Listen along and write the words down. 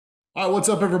All right, what's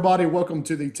up, everybody? Welcome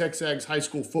to the TexAgs High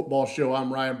School Football Show.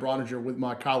 I'm Ryan Brauninger with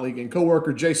my colleague and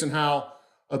coworker Jason Howell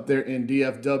up there in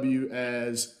DFW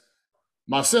as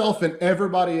myself and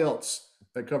everybody else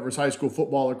that covers high school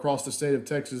football across the state of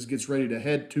Texas gets ready to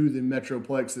head to the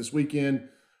Metroplex this weekend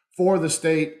for the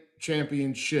state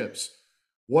championships.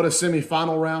 What a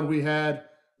semifinal round we had.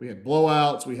 We had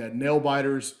blowouts, we had nail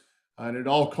biters, and it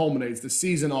all culminates. The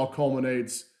season all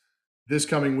culminates this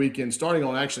coming weekend, starting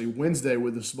on actually Wednesday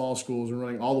with the small schools and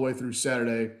running all the way through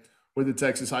Saturday with the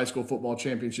Texas High School Football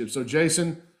Championship. So,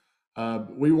 Jason,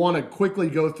 we want to quickly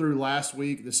go through last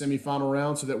week, the semifinal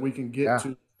round, so that we can get Yeah.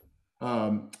 to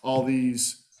all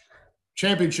these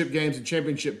championship games and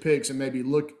championship picks and maybe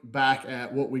look back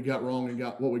at what we got wrong and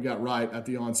what we got right at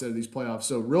the onset of these playoffs.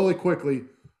 So, really quickly,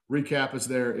 recap us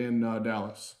there in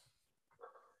Dallas.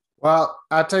 Well,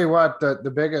 I tell you what,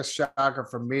 the biggest shocker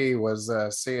for me was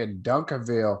seeing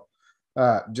Duncanville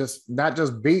just not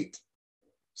just beat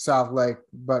South Lake,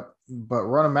 but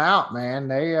run them out, man.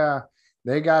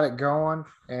 They got it going,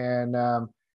 and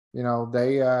you know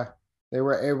they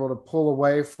were able to pull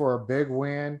away for a big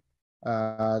win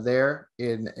there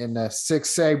in the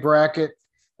 6A bracket.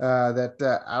 I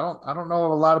don't know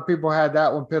if a lot of people had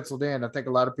that one penciled in. I think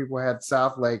a lot of people had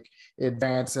South Lake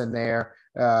advancing there,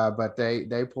 but they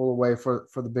pull away for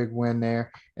the big win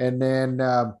there, and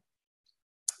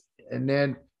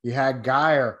then you had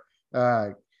Geyer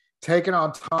taking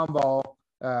on Tomball,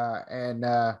 and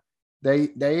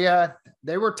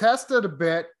they were tested a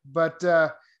bit, but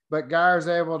Geyer's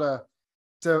able to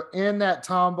end that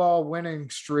Tomball winning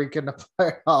streak in the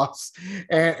playoffs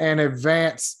and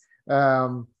advance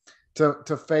to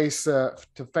face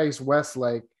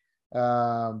Westlake.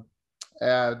 The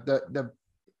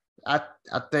I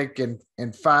think in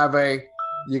 5A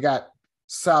you got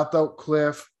South Oak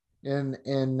Cliff in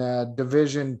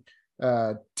Division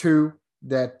 2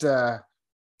 that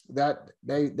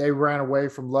they ran away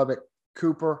from Lubbock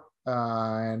Cooper,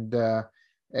 and that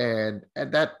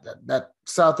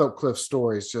South Oak Cliff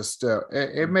story is just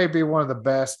it may be one of the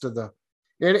best of the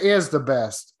it is the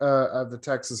best of the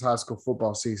Texas high school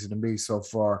football season to me so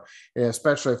far,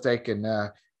 especially if they can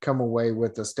come away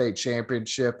with the state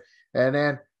championship. And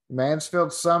then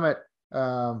Mansfield Summit,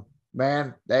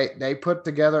 man, they put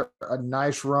together a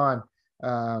nice run,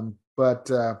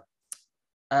 but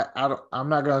I'm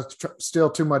not going to steal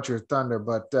too much of your thunder,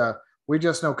 but we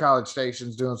just know College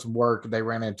Station's doing some work. They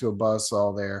ran into a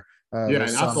buzzsaw there Yeah,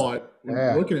 this and I summer. thought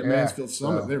Yeah, looking at yeah. Mansfield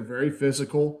Summit, So they're very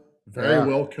physical, very yeah.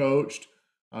 well coached.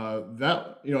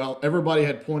 That everybody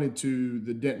had pointed to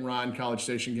the Denton Ryan College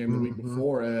Station game the week Mm-hmm.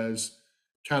 before as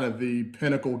kind of the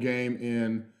pinnacle game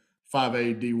in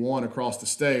 5A D1 across the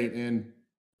state, and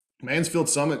Mansfield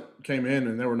Summit came in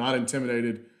and they were not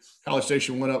intimidated. College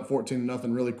Station went up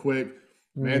 14-0 really quick.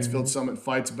 Mansfield Mm-hmm. Summit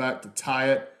fights back to tie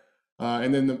it.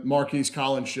 And then the Marquise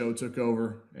Collins show took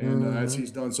over, and as Mm-hmm.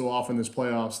 he's done so often this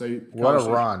playoffs, What a College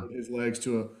Station run. put his legs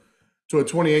to a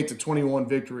 28-21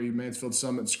 victory. Mansfield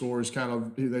Summit scores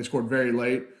they scored very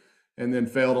late, and then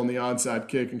failed on the onside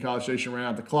kick, and College Station ran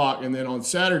out the clock. And then on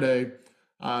Saturday,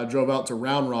 drove out to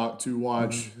Round Rock to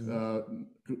watch Mm-hmm.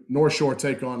 North Shore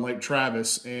take on Lake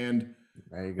Travis, and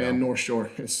There you man, go. North Shore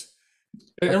is.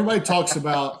 Everybody talks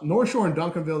about North Shore and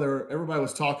Duncanville. Everybody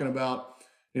was talking about,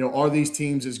 are these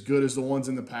teams as good as the ones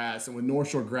in the past? And with North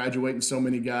Shore graduating so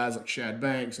many guys like Shad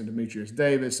Banks and Demetrius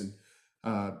Davis and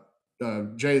uh,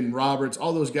 Jaden Roberts,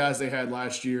 all those guys they had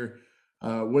last year,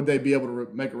 would they be able to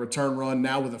make a return run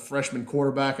now with a freshman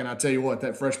quarterback? And I tell you what,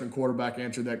 that freshman quarterback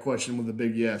answered that question with a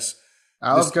bbig yes.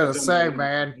 I This was kid gonna down the say, road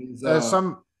man, is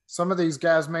some of these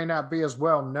guys may not be as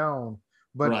well known,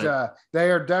 but right.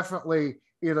 they are definitely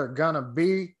either gonna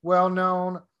be well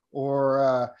known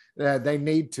or they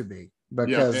need to be Yeah,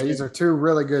 because these are two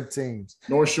really good teams.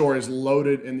 North Shore is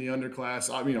loaded in the underclass.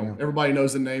 Yeah. Everybody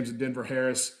knows the names of Denver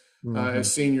Harris Mm-hmm.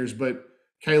 as seniors, but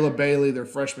Caleb Bailey, their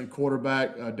freshman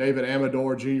quarterback, David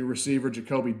Amador, junior receiver,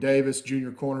 Jacoby Davis,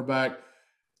 junior cornerback,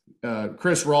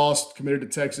 Chris Ross, committed to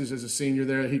Texas as a senior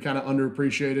there. He kind of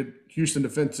underappreciated. Houston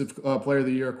Defensive Player of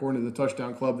the Year, according to the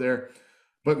Touchdown Club there.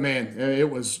 But man, it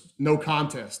was no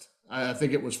contest. I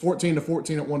think it was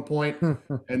 14-14 at one point,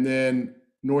 and then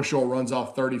North Shore runs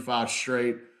off 35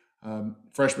 straight.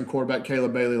 Freshman quarterback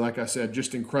Caleb Bailey, like I said,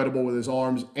 just incredible with his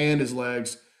arms and his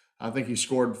legs. I think he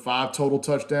scored 4 or 5 total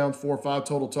touchdowns.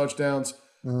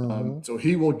 Mm-hmm. So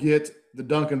he will get the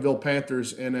Duncanville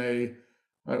Panthers in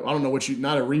I don't know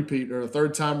not a repeat or a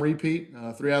third time repeat.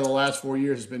 3 out of the last 4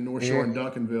 years has been North Shore Yeah. and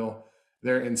Duncanville.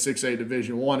 They're in 6A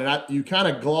Division One, and you kind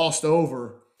of glossed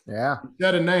over. Yeah. You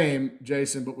said a name,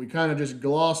 Jason, but we kind of just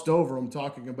glossed over them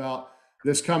talking about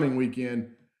this coming weekend.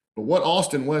 But what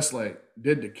Austin Westlake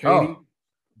did to Katy, Oh,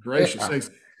 gracious yeah. sakes,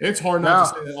 it's hard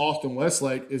not to No, say that Austin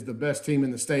Westlake is the best team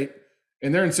in the state,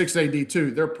 and they're in 6A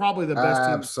D2. They're probably the best team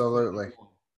in 6A absolutely.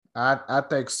 D1. I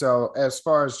think so. As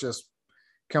far as just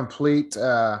complete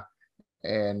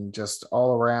and just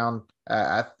all around,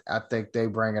 I think they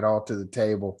bring it all to the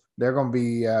table. They're going to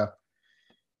be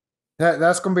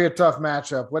that's going to be a tough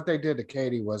matchup. What they did to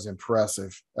Katy was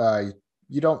impressive.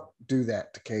 You don't do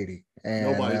that to Katy,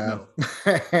 and Nobody, no.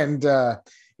 and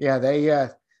yeah,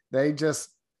 they just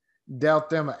dealt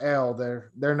them a L.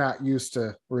 They're not used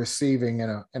to receiving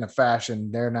in a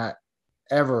fashion they're not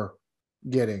ever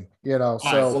getting. All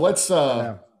right, well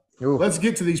So yeah, let's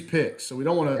get to these picks. So we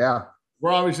don't want to. yeah.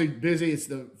 We're obviously busy. It's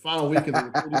the final week of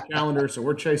the recruiting calendar, so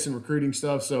we're chasing recruiting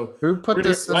stuff. So Who we're put gonna get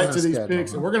this in right the to these schedule?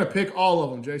 picks, and we're gonna pick all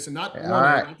of them, Jason. Not Yeah, all 1A,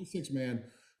 right, not the 6 man,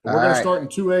 but all we're gonna right. start in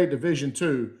 2A Division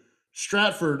 2.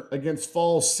 Stratford against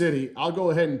Falls City. I'll go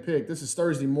ahead and pick. This is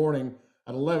Thursday morning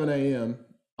at 11 a.m.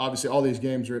 Obviously, all these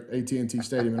games are at AT&T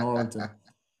Stadium in Arlington.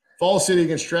 Falls City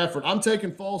against Stratford. I'm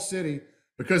taking Falls City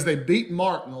because they beat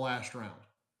Mart in the last round,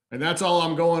 and that's all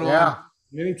I'm going on. Yeah,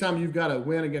 Anytime you've got a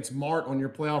win against Mart on your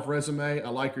playoff resume, I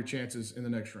like your chances in the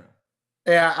next round.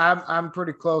 yeah. I'm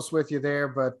pretty close with you there,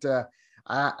 but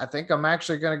I think I'm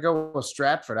actually going to go with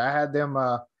Stratford. I had them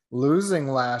losing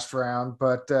last round,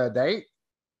 but they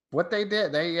what they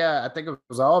did, they I think it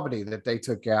was Albany that they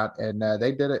took out, and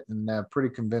they did it in a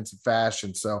pretty convincing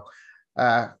fashion. So,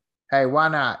 uh, hey, why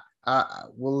not?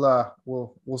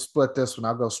 We'll split this one.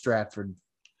 I'll go Stratford.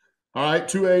 All right,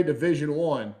 2A Division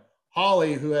 1.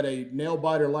 Holly, who had a nail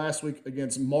biter last week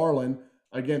against Marlin,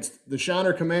 against the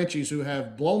Shiner Comanches, who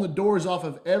have blown the doors off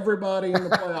of everybody in the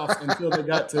playoffs until they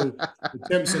got to the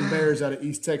Timpson Bears out of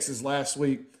East Texas last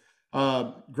week.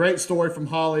 Great story from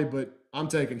Holly, but I'm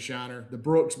taking Shiner. The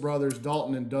Brooks brothers,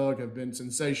 Dalton and Doug, have been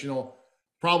sensational.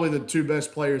 Probably the two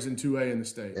best players in 2A in the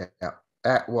state.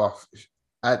 Yeah. Well,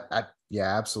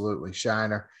 yeah, absolutely.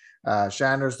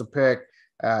 Shiner's the pick.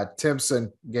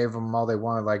 Timpson gave them all they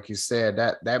wanted, like you said.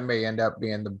 That may end up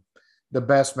being the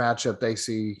best matchup they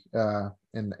see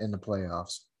in the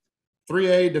playoffs.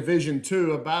 3A Division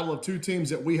 2, a battle of two teams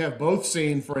that we have both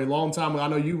seen for a long time. I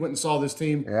know you went and saw this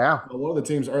team, Yeah. one of the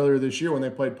teams earlier this year when they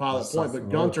played Pilot Point, but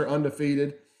Gunter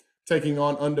undefeated, taking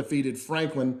on undefeated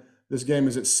Franklin. This game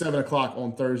is at 7 o'clock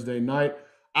on Thursday night.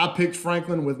 I picked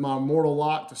Franklin with my mortal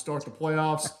lock to start the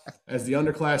playoffs as the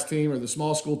underclass team or the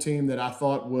small school team that I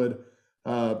thought would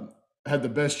have the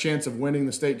best chance of winning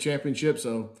the state championship.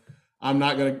 So I'm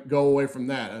not going to go away from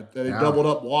that. They doubled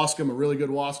up Wascom, a really good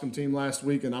Wascom team last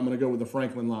week, and I'm going to go with the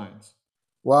Franklin Lions.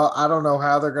 Well, I don't know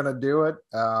how they're going to do it,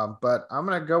 but I'm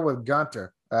going to go with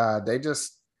Gunter. They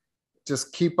just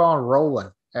keep on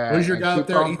rolling Who's your and guy up keep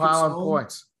there, on Ethan piling Sloan?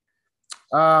 points.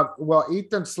 Well,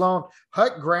 Ethan Sloan,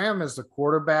 Hut Graham is the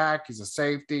quarterback. He's a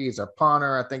safety. He's a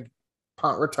punter. I think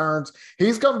punt returns.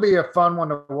 He's going to be a fun one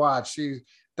to watch. I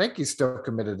think he's still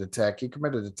committed to Tech. He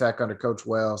committed to Tech under Coach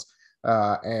Wells,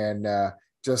 and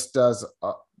just does.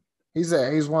 He's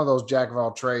one of those jack of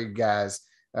all trade guys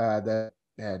that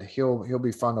he'll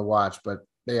be fun to watch. But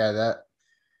yeah,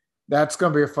 that's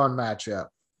going to be a fun matchup.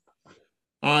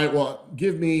 All right, well,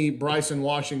 give me Bryson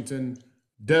Washington,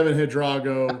 Devin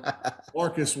Hidrago,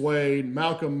 Marcus Wade,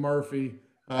 Malcolm Murphy.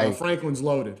 Hey, Franklin's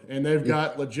loaded, and they've yeah,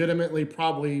 got legitimately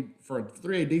probably for a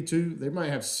 3A D2, they might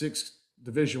have 6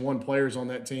 Division I players on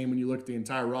that team when you look at the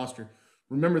entire roster.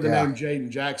 Remember the name Jaden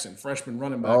Jackson, freshman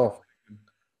running back. Oh,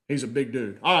 He's a big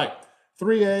dude. All right,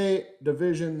 3A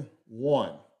Division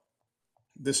 1.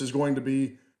 This is going to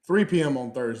be 3 p.m.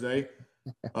 on Thursday.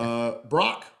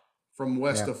 Brock from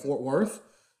west yeah. of Fort Worth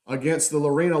against the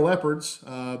Lorena Leopards,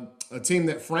 a team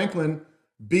that Franklin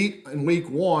beat in week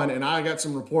 1. And I got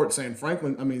some reports saying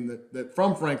that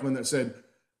from Franklin that said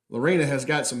Lorena has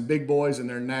got some big boys and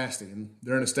they're nasty and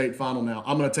they're in a state final now.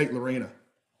 I'm going to take Lorena.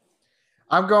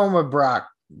 I'm going with Brock.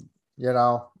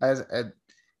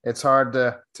 It's hard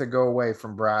to go away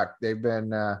from Brock. They've been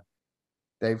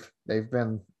they've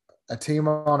been a team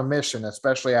on a mission,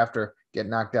 especially after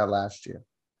getting knocked out last year.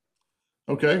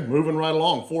 Okay, moving right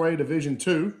along. 4A Division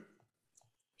 2.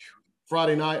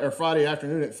 Friday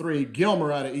afternoon at 3.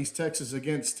 Gilmer out of East Texas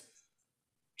against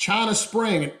China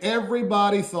Spring. And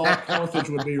everybody thought Carthage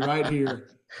would be right here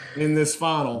in this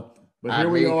final. But here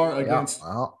we are against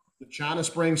the China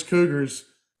Springs Cougars.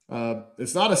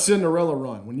 It's not a Cinderella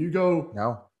run. When you go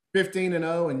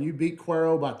 15-0 and you beat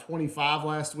Cuero by 25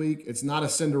 last week, it's not a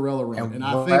Cinderella run. And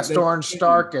I think West Orange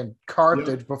Stark and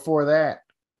Carthage before that.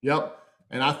 Yep.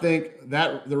 And I think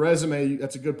that the resume,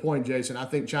 that's a good point, Jason. I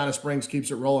think China Springs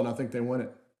keeps it rolling. I think they win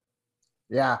it.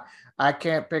 Yeah, I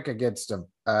can't pick against them.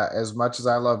 as much as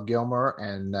I love Gilmer,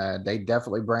 and they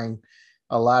definitely bring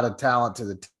a lot of talent to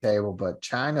the table. But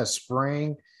China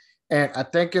Spring, and I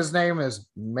think his name is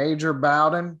Major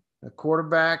Bowden, the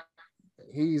quarterback.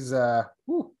 He's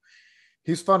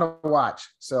he's fun to watch.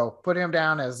 So put him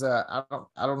down as I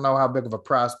don't know how big of a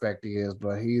prospect he is,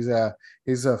 but he's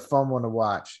a fun one to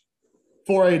watch.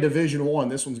 4A Division One.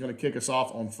 This one's going to kick us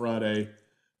off on Friday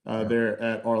Yeah. there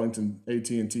at Arlington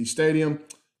AT&T Stadium.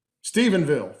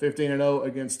 Stephenville 15-0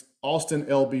 against Austin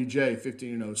LBJ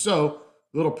 15-0. So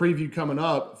a little preview coming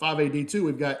up. 5A D2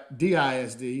 we've got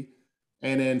DISD,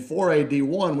 and in 4A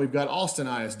D1 we've got Austin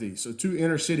ISD. So two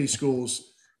inner city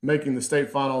schools making the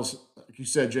state finals. Like you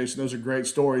said, Jason, those are great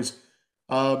stories.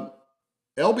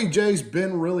 LBJ's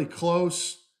been really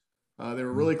close. They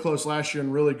were really close last year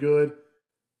and really good.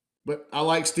 But I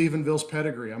like Stephenville's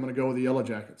pedigree. I'm going to go with the Yellow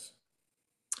Jackets.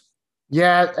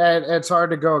 Yeah, and it's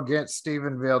hard to go against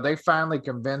Stephenville. They finally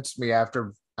convinced me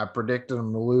after I predicted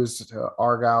them to lose to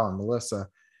Argyle and Melissa,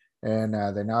 and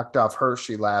they knocked off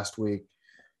Hershey last week.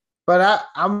 But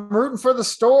I'm rooting for the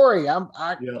story. I'm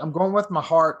going with my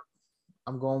heart.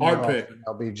 I'm going with pick.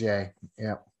 LBJ.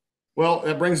 Yeah. Well,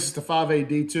 that brings us to 5A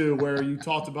D2, where you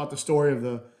talked about the story of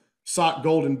the Sock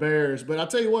Golden Bears. But I'll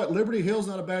tell you what, Liberty Hill's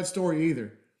not a bad story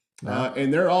either. No. In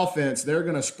their offense, they're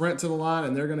going to sprint to the line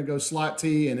and they're going to go slot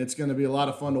T, and it's going to be a lot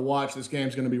of fun to watch. This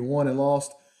game's going to be won and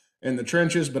lost in the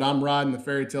trenches, but I'm riding the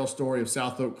fairy tale story of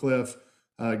South Oak Cliff.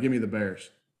 Give me the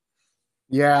Bears.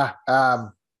 Yeah,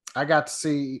 I got to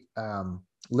see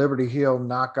Liberty Hill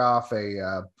knock off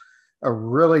a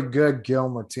really good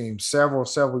Gilmer team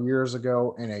several years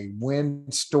ago in a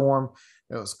windstorm.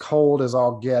 It was cold as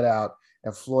all get out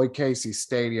at Floyd Casey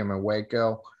Stadium in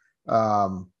Waco.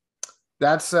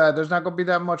 There's not going to be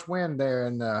that much wind there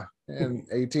in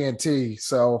AT&T,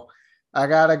 so I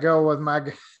got to go with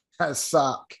my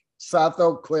South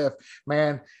Oak Cliff,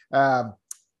 man. That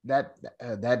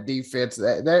defense,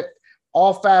 that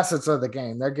all facets of the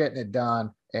game, they're getting it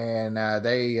done, and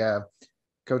they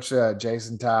Coach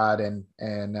Jason Todd and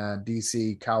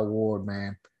DC Kyle Ward,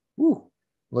 man. Woo,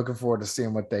 looking forward to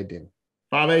seeing what they do.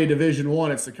 5A Division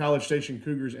One, it's the College Station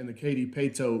Cougars and the Katy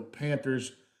Paetow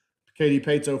Panthers. Katy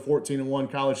Paetow 14-1,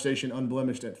 College Station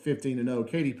unblemished at 15-0.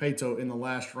 Katy Paetow in the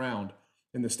last round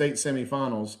in the state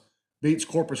semifinals beats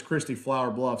Corpus Christi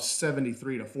Flower Bluff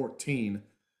 73-14.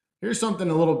 Here's something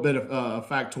a little bit of a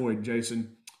factoid,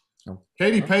 Jason.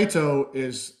 Katy Paetow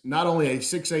is not only a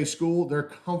 6A school, they're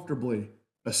comfortably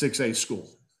a 6A school.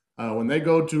 When they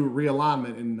go to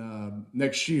realignment in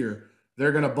next year,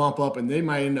 they're going to bump up, and they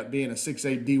might end up being a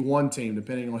 6A D1 team,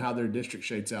 depending on how their district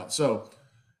shakes out. So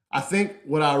I think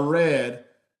what I read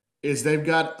is they've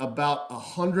got about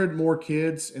 100 more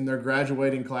kids in their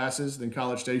graduating classes than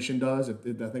College Station does. I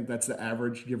think that's the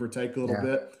average, give or take a little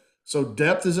bit. So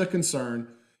depth is a concern.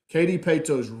 Katy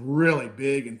Paetow is really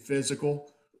big and physical,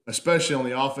 especially on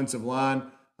the offensive line.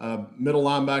 Middle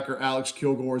linebacker Alex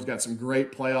Kilgore's got some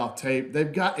great playoff tape.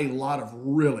 They've got a lot of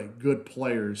really good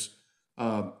players,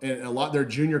 and their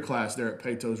junior class there at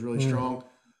Paetow is really strong.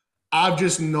 I've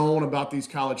just known about these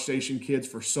College Station kids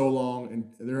for so long, and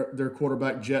their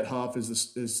quarterback Jet Huff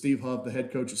is Steve Huff, the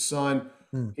head coach's son.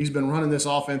 He's been running this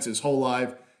offense his whole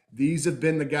life. These have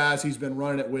been the guys he's been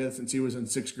running it with since he was in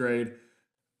 6th grade.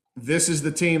 This is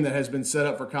the team that has been set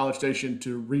up for College Station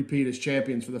to repeat as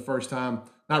champions for the first time.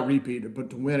 Not repeat, but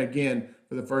to win again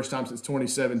for the first time since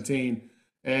 2017.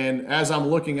 And as I'm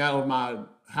looking out of my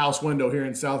house window here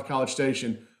in South College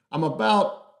Station, I'm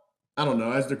about, I don't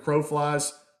know, as the crow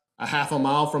flies, a half a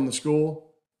mile from the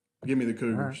school. Give me the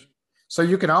Cougars. Right. So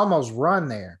you can almost run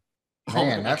there.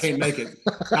 Man, I can't make it.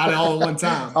 Not all at one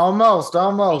time. Almost.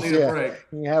 Need a break.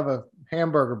 You have a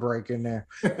hamburger break in there.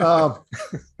 No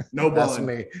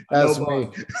bun. That's me.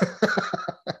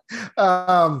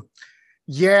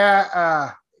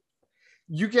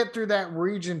 You get through that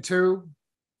region too,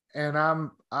 and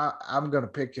I'm gonna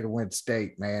pick you to win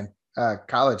state, man.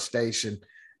 College Station.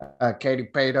 Katy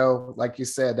Paetow, like you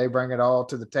said, they bring it all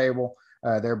to the table.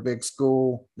 They're a big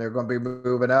school. They're going to be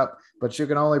moving up, but you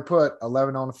can only put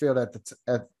 11 on the field at the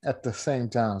same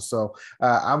time. So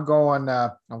I'm going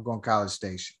College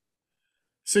Station.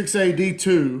 6A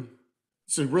D2.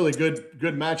 It's a really good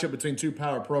matchup between two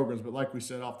power programs, but like we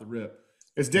said off the rip,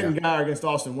 it's Denton Guyer against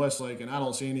Austin Westlake, and I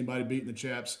don't see anybody beating the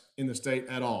Chaps in the state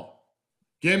at all.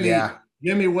 Give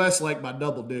me Westlake by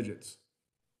double digits.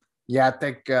 Yeah, I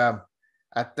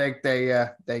think they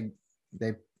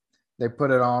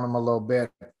put it on them a little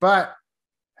bit, but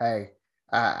hey,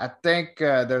 I think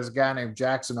there's a guy named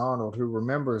Jackson Arnold who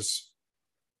remembers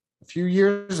a few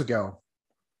years ago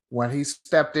when he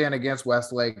stepped in against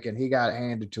Westlake and he got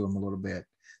handed to him a little bit.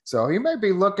 So he may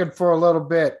be looking for a little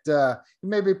bit. He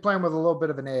may be playing with a little bit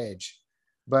of an edge.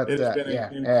 But It has been an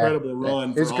yeah, incredible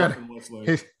run he's for gonna Austin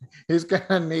Westlake.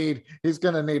 he's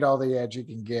gonna need all the edge he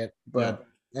can get. Yeah. But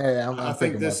yeah, I I'm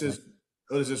think picking this Westlake. is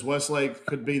what is this? Westlake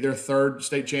could be their third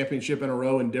state championship in a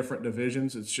row in different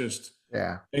divisions. It's just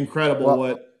Yeah. incredible Well,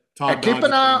 what and Todd Dodge is doing.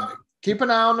 keep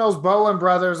an eye on those Bowen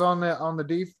brothers on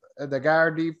the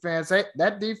guard defense.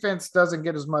 That defense doesn't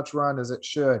get as much run as it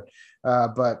should.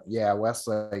 But yeah,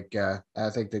 Westlake, I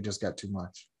think they just got too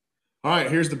much. All right,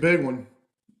 here's the big one.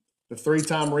 The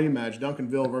three-time rematch,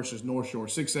 Duncanville versus North Shore,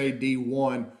 6A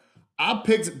D1. I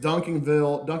picked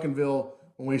Duncanville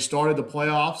when we started the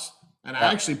playoffs, and I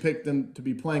Yeah. actually picked them to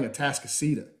be playing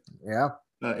Atascocita Yeah.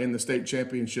 in the state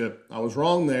championship. I was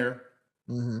wrong there,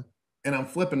 Mm-hmm. and I'm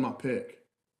flipping my pick.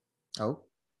 Oh.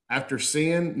 After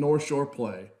seeing North Shore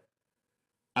play,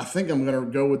 I think I'm going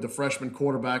to go with the freshman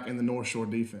quarterback in the North Shore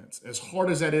defense. As hard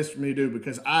as that is for me to do,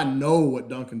 because I know what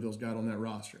Duncanville's got on that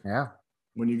roster. Yeah.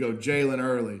 When you go Jalen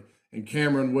Early and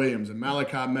Cameron Williams and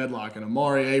Malachi Medlock and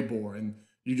Amari Abor, and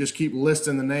you just keep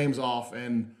listing the names off,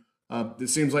 and it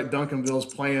seems like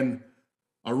Duncanville's playing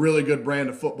a really good brand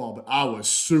of football. But I was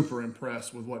super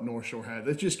impressed with what North Shore had.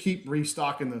 They just keep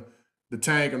restocking the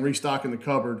tank and restocking the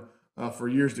cupboard for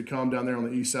years to come down there on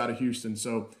the east side of Houston.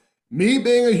 So me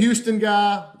being a Houston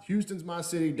guy, Houston's my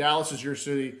city, Dallas is your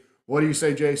city. What do you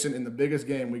say, Jason? In the biggest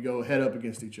game, we go head up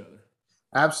against each other.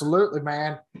 Absolutely,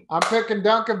 man. I'm picking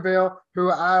Duncanville, who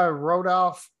I wrote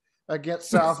off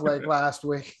against Southlake last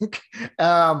week.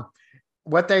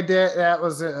 What they did, that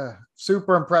was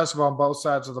super impressive on both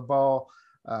sides of the ball.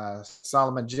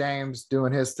 Solomon James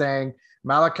doing his thing.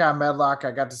 Malachi Medlock,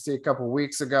 I got to see a couple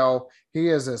weeks ago. He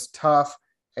is as tough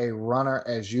a runner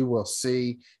as you will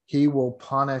see. He will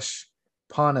punish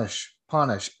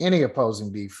any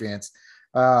opposing defense.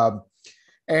 And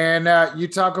you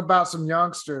talk about some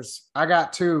youngsters. I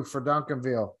got two for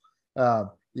Duncanville.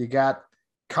 You got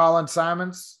Colin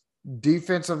Simons,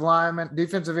 defensive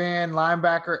end,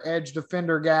 linebacker, edge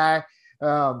defender guy.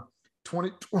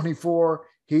 2024,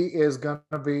 he is going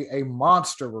to be a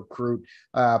monster recruit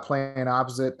playing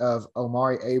opposite of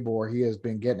Omari Abor. He has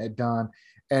been getting it done.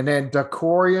 And then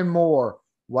Decorian Moore,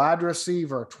 wide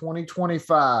receiver,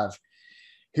 2025.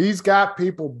 He's got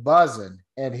people buzzing,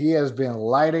 and he has been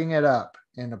lighting it up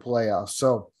in the playoffs.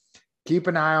 So keep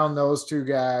an eye on those two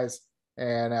guys,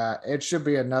 and it should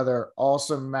be another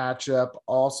awesome matchup,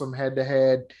 awesome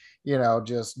head-to-head,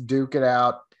 just duke it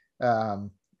out. I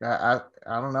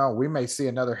don't know. We may see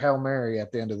another Hail Mary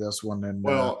at the end of this one. And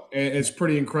it's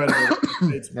pretty incredible.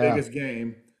 It's yeah. biggest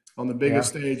game on the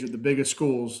biggest stage at the biggest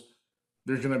schools.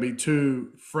 There's going to be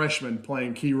two freshmen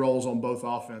playing key roles on both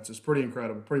offenses. Pretty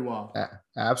incredible, pretty wild.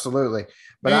 Absolutely.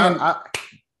 But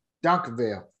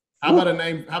Duncanville. How about a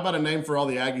name? How about a name for all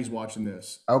the Aggies watching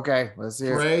this? Okay, let's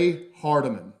hear. Trey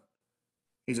Hardiman.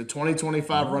 He's a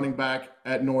 2025 running back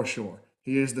at North Shore.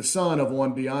 He is the son of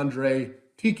one DeAndre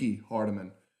Tiki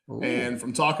Hardiman. Ooh. And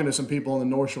from talking to some people on the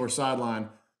North Shore sideline,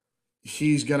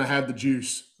 he's going to have the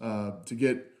juice to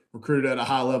get recruited at a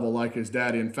high level like his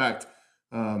daddy. In fact,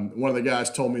 one of the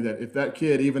guys told me that if that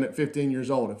kid, even at 15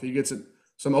 years old, if he gets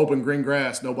some open green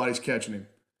grass, nobody's catching him.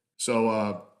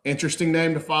 So interesting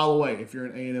name to file away if you're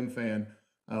an A&M fan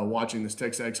watching this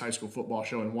TexAgs high school football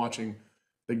show and watching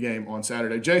the game on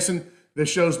Saturday. Jason, this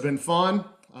show's been fun.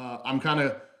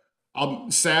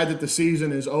 I'm sad that the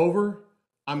season is over.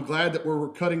 I'm glad that we're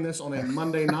cutting this on a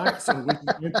Monday night so we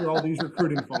can answer all these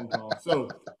recruiting phone calls. So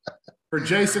for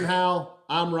Jason Howell,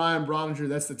 I'm Ryan Brauninger.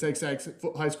 That's the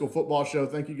TexAgs High School Football Show.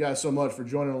 Thank you guys so much for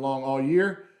joining along all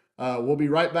year. We'll be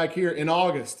right back here in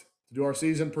August to do our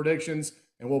season predictions,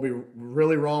 and we'll be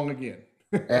really wrong again.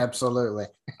 Absolutely.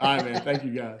 All right, man. Thank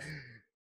you, guys.